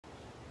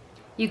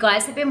You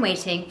guys have been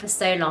waiting for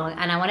so long,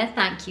 and I want to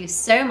thank you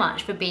so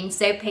much for being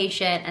so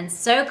patient and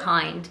so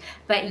kind.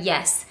 But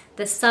yes,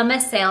 the summer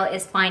sale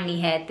is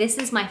finally here. This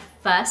is my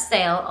first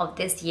sale of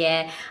this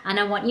year, and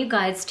I want you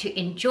guys to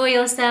enjoy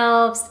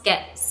yourselves,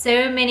 get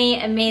so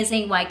many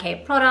amazing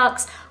YK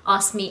products,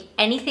 ask me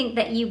anything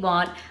that you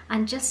want,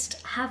 and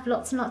just have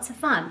lots and lots of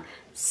fun.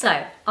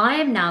 So I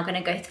am now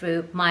going to go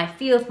through my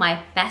few of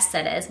my best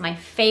sellers, my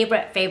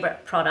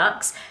favorite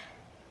products.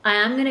 I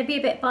am going to be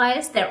a bit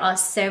biased. There are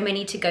so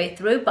many to go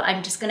through, but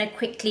I'm just going to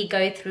quickly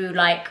go through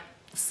like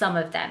some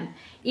of them,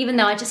 even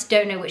though I just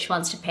don't know which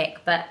ones to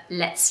pick, but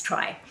let's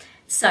try.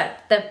 So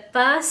the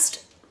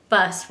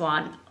first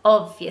one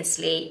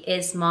obviously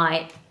is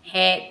my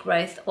hair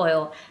growth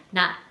oil.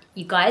 Now,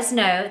 you guys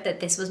know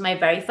that this was my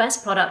very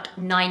first product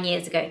 9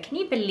 years ago. Can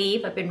you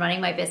believe I've been running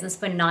my business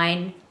for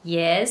 9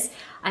 years?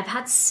 I've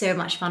had so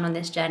much fun on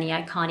this journey,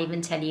 I can't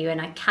even tell you,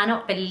 and I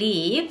cannot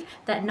believe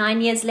that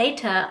 9 years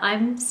later,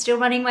 I'm still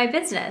running my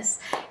business.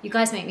 You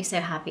guys make me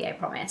so happy, I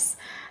promise.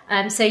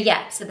 So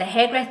the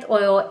hair growth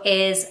oil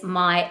is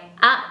my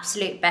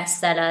absolute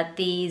bestseller.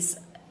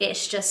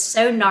 It's just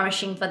so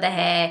nourishing for the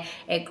hair.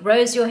 It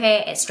grows your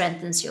hair, it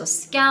strengthens your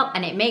scalp,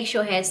 and it makes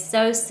your hair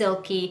so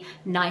silky,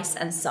 nice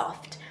and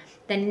soft.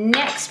 The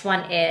next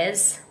one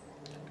is,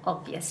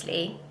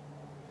 obviously,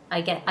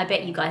 I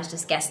bet you guys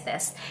just guessed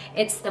this.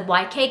 It's the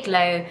YK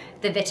Glow,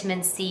 the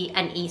vitamin C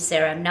and E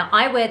serum. Now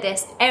I wear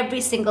this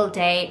every single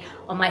day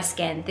on my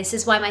skin. This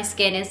is why my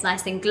skin is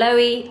nice and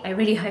glowy. I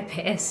really hope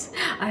it is.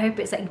 I hope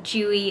it's like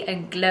dewy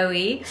and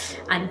glowy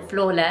and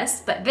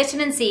flawless. But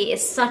vitamin C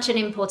is such an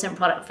important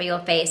product for your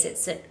face.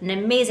 It's an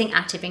amazing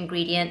active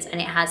ingredient and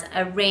it has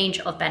a range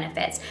of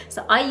benefits.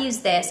 So I use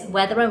this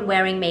whether I'm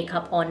wearing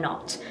makeup or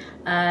not.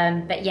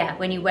 But yeah,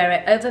 when you wear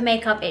it over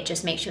makeup, it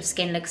just makes your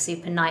skin look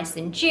super nice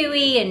and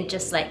dewy and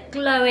just like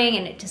glowing,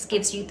 and it just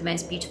gives you the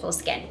most beautiful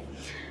skin.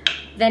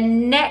 The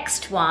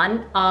next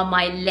one are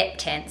my lip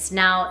tints.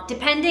 Now,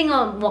 depending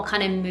on what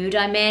kind of mood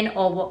I'm in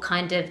or what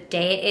kind of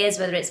day it is,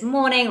 whether it's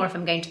morning or if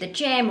I'm going to the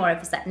gym or if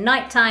it's at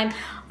nighttime,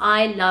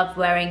 I love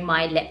wearing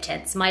my lip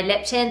tints. My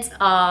lip tints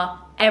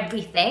are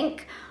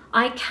everything.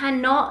 I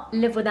cannot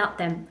live without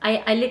them.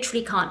 I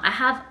literally can't.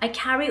 I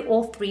carry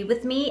all three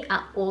with me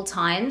at all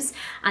times,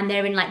 and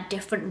they're in like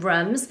different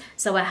rooms.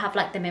 So I have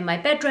like them in my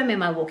bedroom, in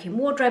my walk-in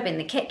wardrobe, in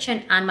the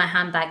kitchen, and my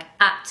handbag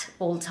at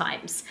all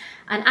times.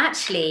 And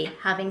actually,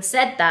 having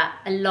said that,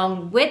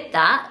 along with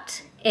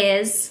that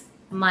is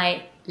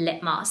my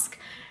lip mask.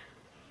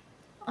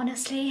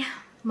 Honestly,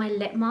 my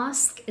lip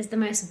mask is the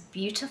most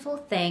beautiful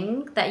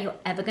thing that you're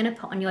ever gonna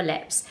put on your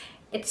lips.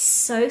 It's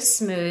so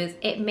smooth.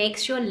 It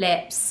makes your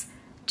lips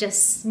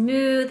just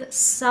smooth,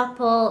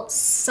 supple,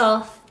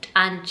 soft,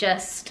 and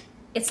just,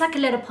 it's like a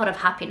little pot of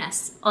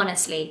happiness,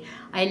 honestly.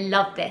 I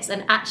love this.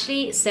 And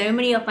actually, so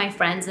many of my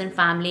friends and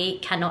family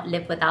cannot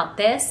live without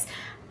this.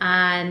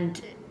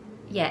 And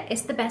yeah,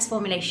 it's the best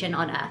formulation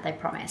on earth, I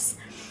promise.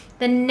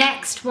 The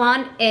next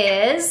one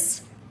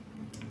is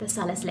the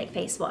Salicylic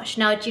face wash.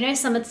 Now, do you know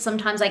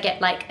sometimes I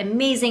get like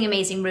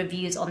amazing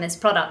reviews on this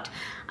product,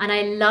 and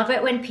I love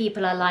it when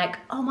people are like,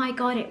 oh my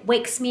God, it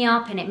wakes me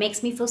up and it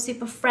makes me feel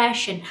super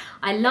fresh, and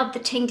I love the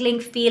tingling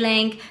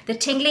feeling. The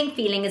tingling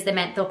feeling is the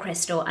menthol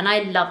crystal, and I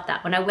love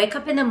that. When I wake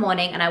up in the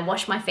morning and I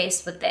wash my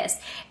face with this,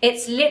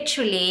 it's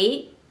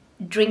literally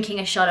drinking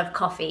a shot of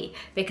coffee,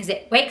 because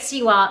it wakes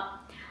you up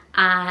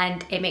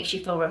and it makes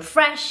you feel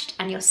refreshed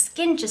and your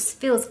skin just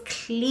feels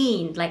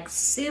clean, like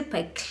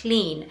super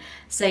clean.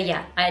 So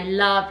yeah, I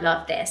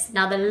love this.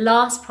 Now the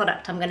last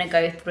product I'm gonna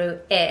go through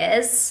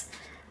is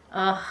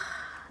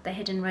the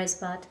Hidden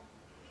Rosebud.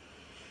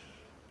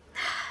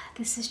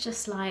 This is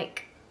just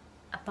like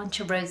a bunch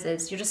of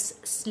roses. You're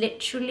just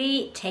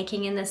literally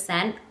taking in the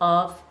scent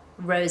of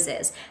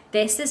roses.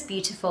 This is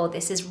beautiful.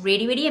 This is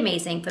really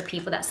amazing for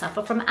people that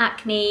suffer from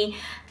acne,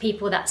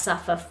 people that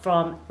suffer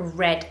from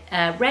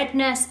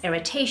redness,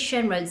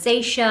 irritation,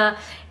 rosacea.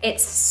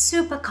 It's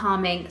super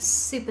calming,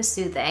 super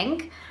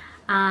soothing,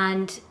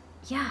 and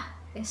yeah,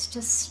 it's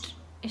just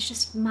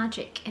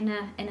magic in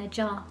a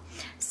jar.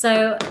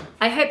 So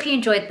I hope you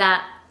enjoyed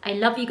that. I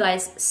love you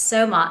guys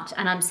so much,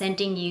 and I'm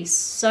sending you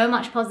so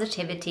much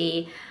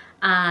positivity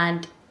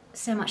and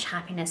so much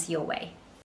happiness your way.